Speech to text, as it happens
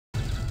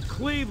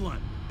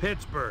Cleveland,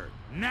 Pittsburgh,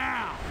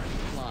 now.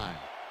 Line.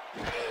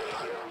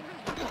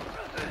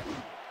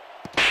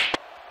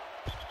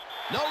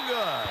 No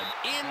good.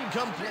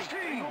 Incomplete.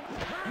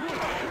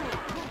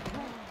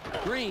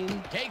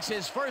 Green takes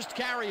his first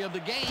carry of the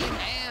game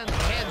and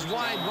heads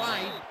wide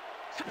right.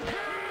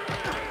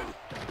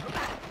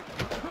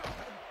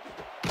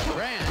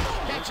 Grant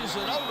catches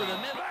it over the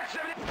middle.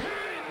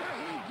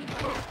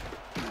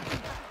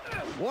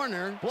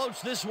 Warner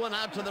floats this one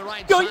out to the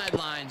right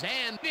sidelines,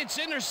 and it's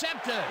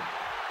intercepted.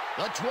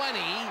 The 20.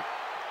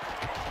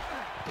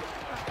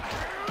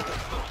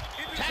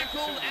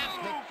 Tackled at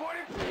the...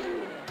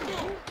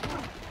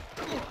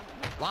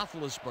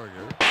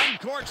 Roethlisberger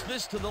uncorks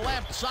this to the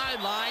left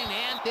sideline,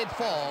 and it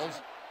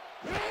falls.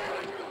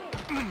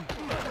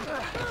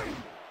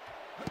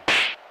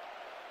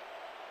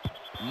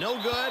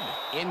 No good.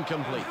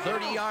 Incomplete.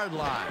 30-yard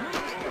line.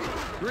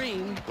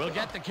 Green will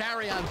get the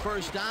carry on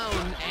first down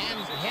and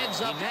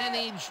heads up,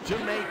 managed to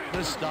make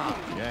the stop.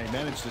 Yeah, he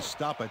managed to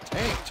stop a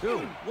tank,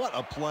 too. What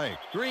a play.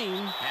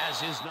 Green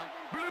has his number.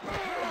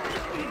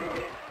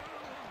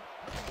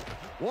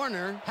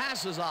 Warner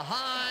passes a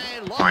high,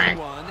 long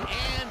one,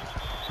 and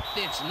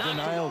it's not.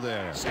 Denial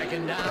there.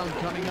 Second down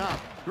coming up.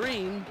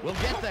 Green will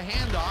get the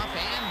handoff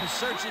and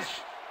searches.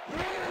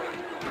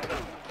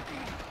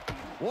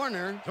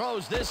 Warner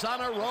throws this on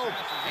a rope,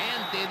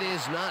 and it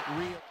is not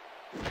real.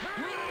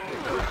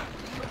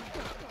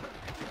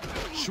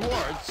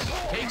 Schwartz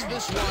takes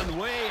this one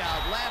way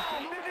out left.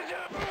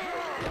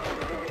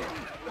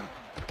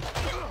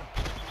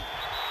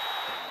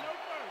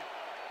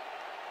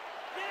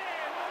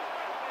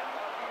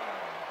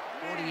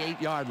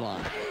 48-yard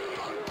line.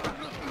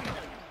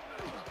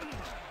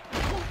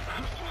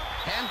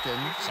 Hampton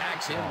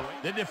sacks him.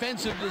 The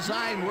defensive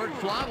design worked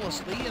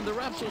flawlessly, and the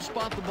refs will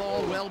spot the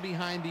ball well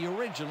behind the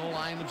original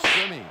line of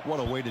scrimmage. What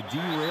a way to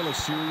derail a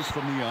series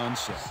from the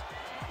onset.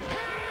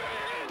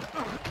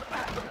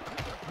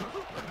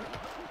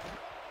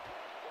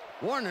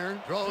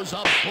 Warner throws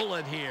a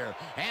bullet here,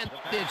 and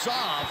it's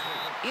off.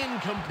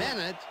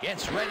 Bennett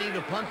gets ready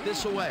to punt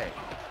this away.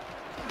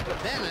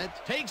 Bennett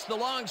takes the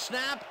long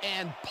snap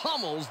and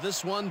pummels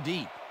this one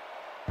deep.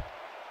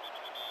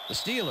 The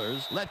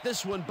Steelers let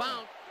this one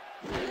bounce.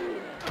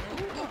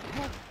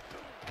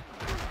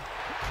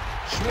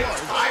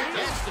 Schwartz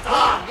gets the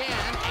call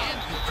again and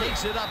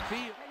takes it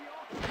upfield.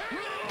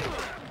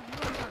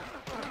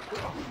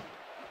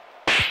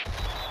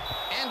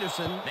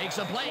 Anderson makes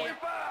a play.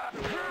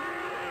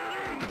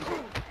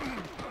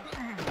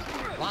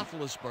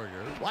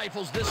 Roethlisberger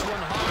rifles this one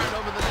hard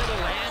over the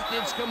middle,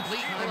 and it's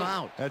complete. Time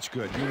out. That's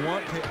good. You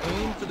want to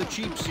aim for the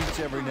cheap seats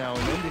every now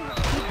and then to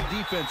keep the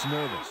defense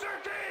nervous.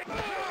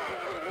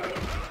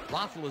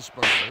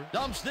 Roethlisberger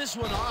dumps this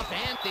one off,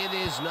 and it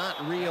is not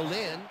reeled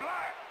in.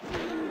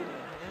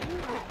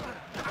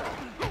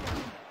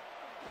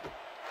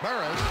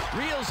 Burris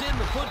reels in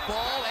the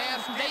football,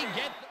 and they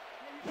get...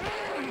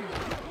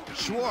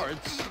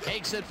 Schwartz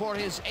takes it for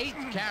his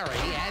 8th carry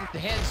and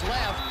heads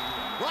left.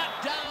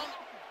 Brought down.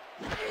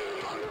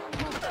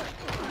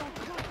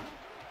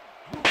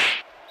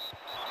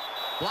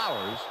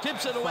 Flowers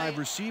tips it away. 5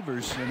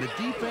 receivers, and the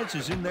defense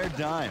is in their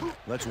dime.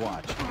 Let's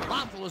watch.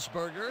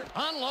 Roethlisberger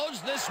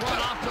unloads this one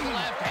off to the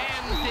left,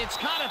 and it's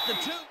caught at the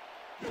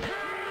 2.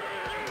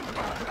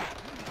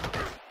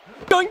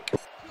 Dunk.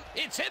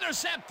 It's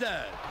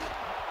intercepted.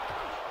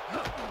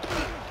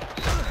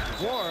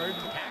 Ward.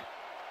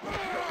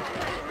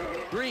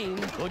 Green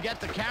will get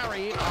the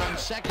carry on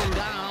second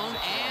down,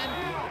 and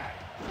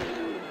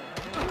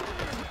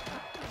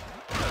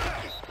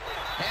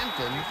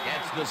Hampton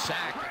gets the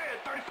sack.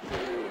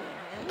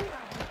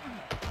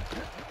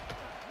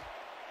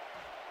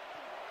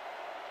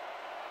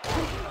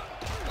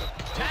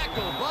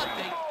 Tackle, but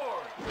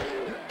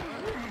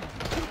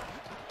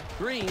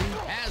Green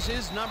has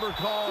his number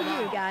called For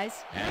you out.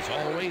 guys. As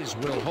always,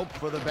 we'll hope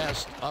for the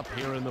best up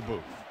here in the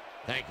booth.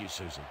 Thank you,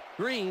 Susan.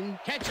 Green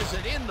catches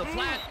it in the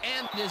flat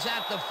and is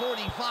at the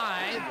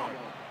 45.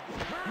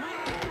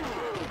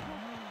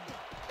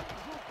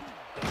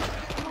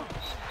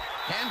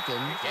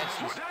 Hampton gets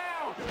the...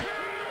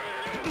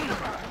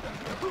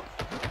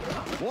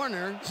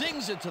 Warner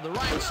zings it to the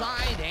right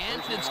side,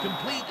 and it's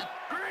complete.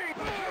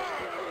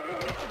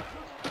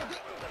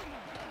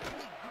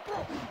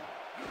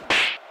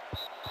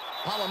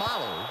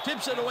 Polamalu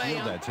tips it away.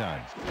 That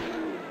time.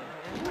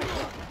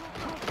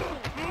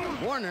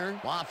 Warner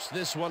lofts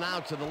this one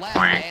out to the left,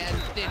 and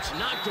it's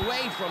knocked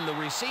away from the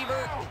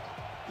receiver.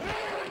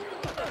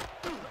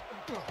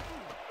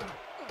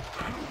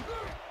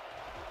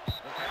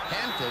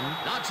 Hampton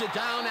knocks it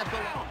down at the...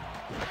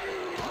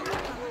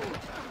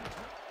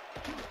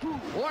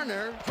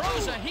 Warner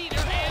throws a heater,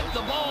 and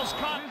the ball's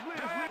caught.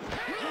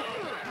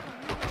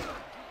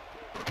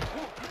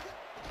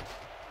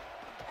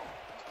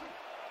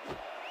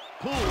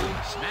 Poole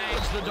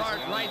snags the dart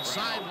right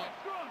side.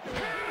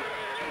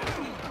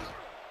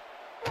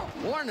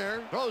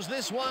 Warner throws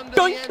this one to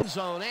the end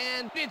zone,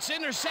 and it's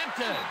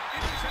intercepted.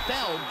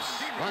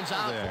 Phelps runs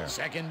out.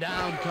 Second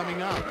down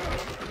coming up.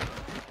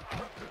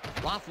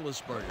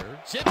 Roethlisberger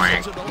zips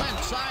it to the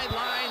left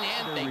sideline,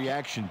 and The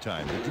reaction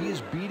time. The D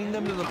is beating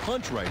them to the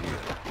punch right here.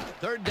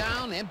 third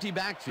down, empty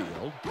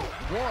backfield.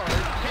 Ward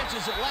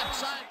catches it left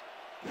side.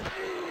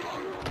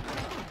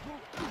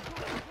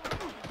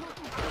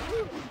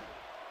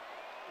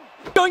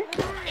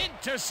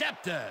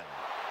 Intercepted.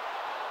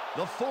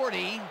 The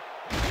 40.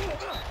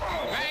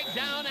 Dragged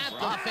down at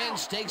the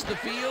offense, takes the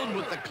field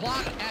with the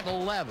clock at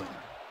 11.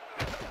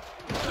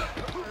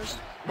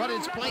 But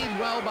it's played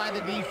well by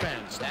the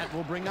defense. That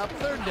will bring up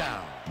third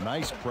down.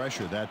 Nice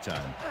pressure that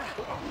time.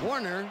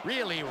 Warner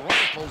really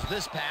rifles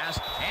this pass,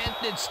 and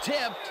it's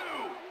tipped.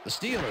 The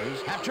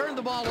Steelers have turned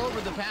the ball over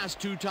the past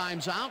 2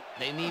 times out.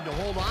 They need to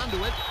hold on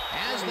to it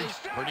as they...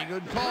 Pretty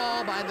good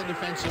call by the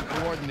defensive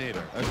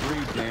coordinator.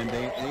 Agreed, Dan.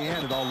 They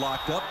had it all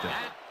locked up there.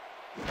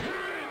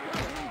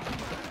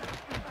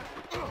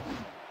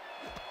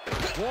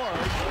 Ward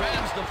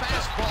grabs the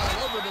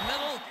fastball over the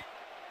middle.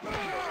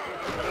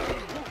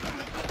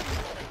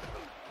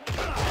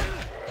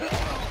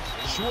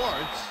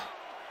 Schwartz.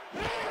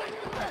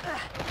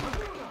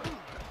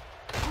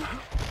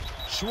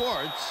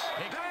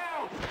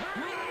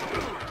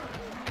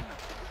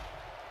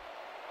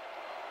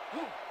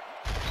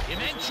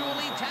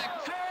 Eventually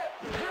tackled.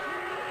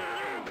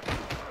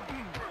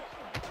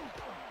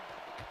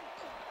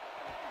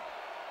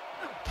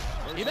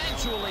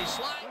 Eventually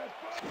slide.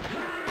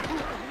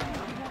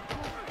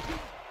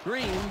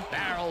 Green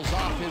barrels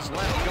off his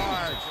left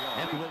guard.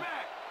 And will...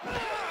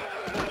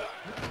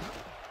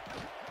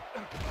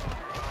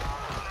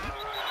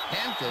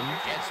 Hampton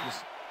gets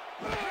this.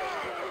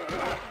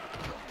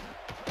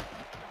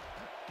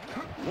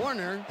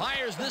 Warner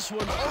fires this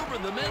one over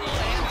the middle,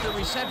 and the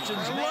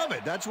reception's I love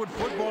it. That's what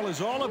football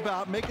is all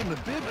about, making the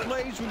big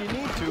plays when you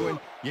need to, and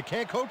you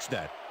can't coach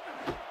that.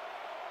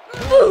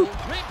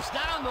 Rips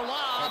down the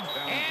lob,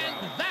 and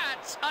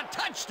that's a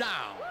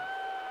touchdown.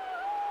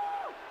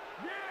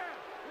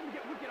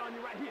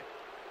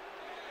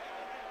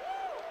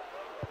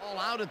 All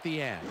out at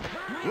the end.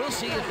 We'll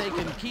see if they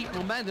can keep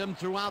momentum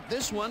throughout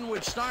this one,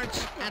 which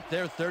starts at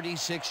their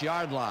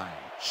 36-yard line.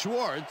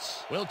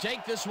 Schwartz will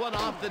take this one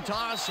off the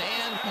toss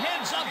and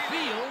heads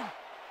upfield.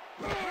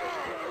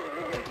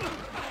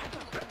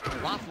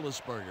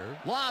 Roethlisberger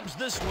lobs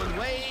this one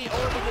way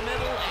over the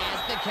middle, and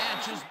the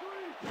catch is...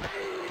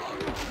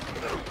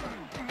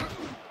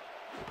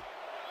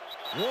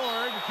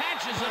 Ward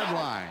catches it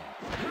line.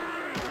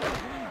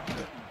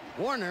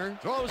 Warner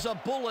throws a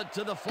bullet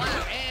to the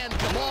flat, and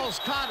the ball's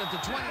caught at the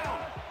 20.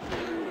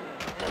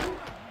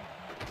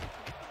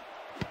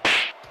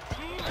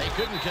 They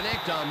couldn't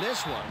connect on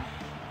this one.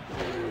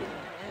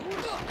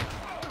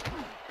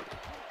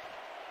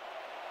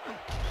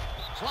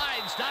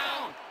 Slides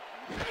down.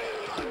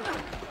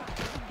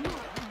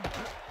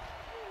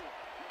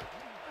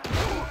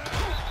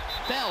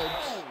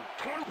 Phelps.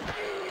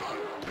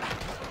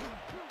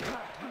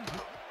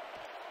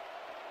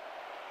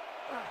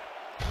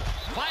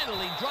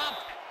 Finally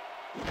dropped.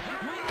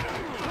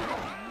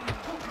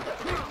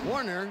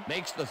 Warner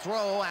makes the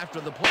throw after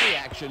the play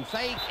action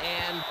fake,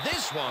 and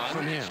this one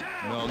from him.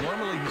 Well,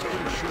 normally he's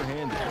pretty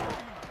sure-handed.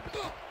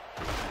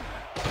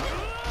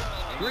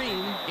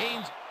 Green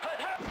gains.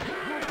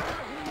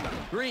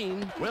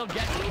 Green will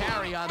get the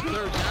carry on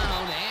third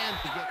down and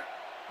to get...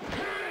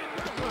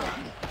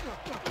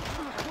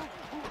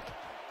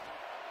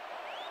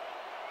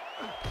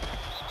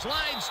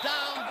 Slides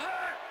down.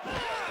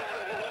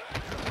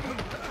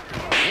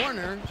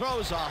 Warner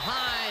throws a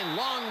high,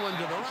 long one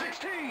to the right.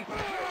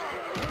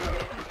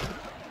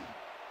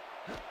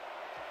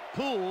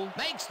 Poole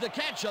makes the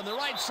catch on the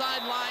right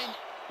sideline.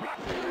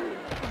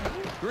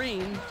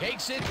 Green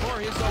takes it for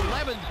his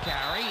 11th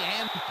carry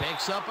and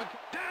picks up a...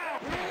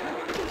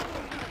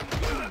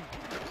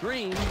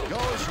 Green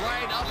goes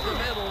right up the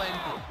middle and...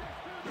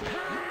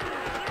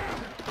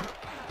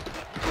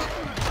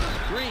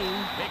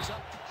 Green picks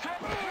up...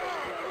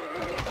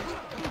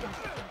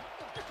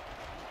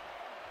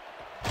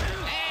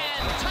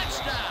 And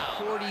touchdown!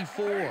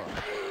 44.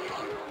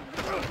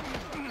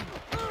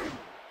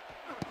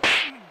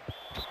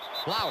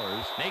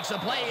 Flowers makes a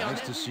play on it.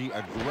 Nice to see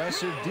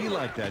aggressive D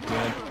like that,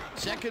 Dan.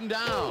 Second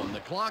down. The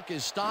clock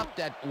is stopped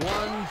at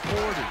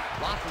 1:40.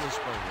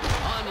 Roethlisberger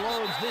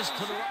unloads this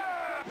to the...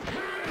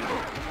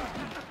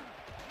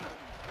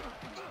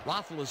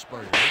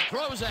 Roethlisberger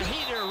throws a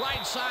heater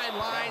right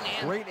sideline.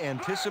 And great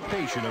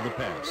anticipation of the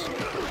pass.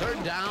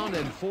 Third down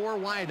and 4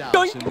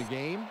 wideouts in the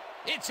game.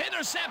 It's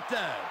intercepted.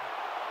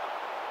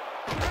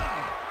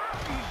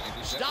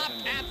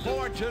 Stopped at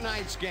 4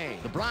 tonight's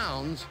game. The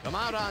Browns come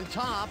out on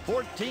top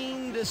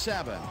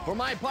 14-7. For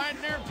my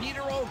partner,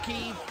 Peter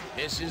O'Keefe,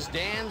 this is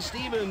Dan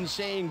Stevens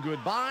saying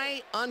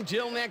goodbye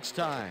until next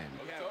time.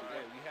 We're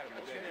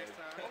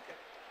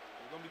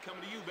going to be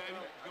coming to you, baby.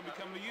 We're going to be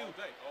coming to you all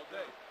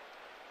day.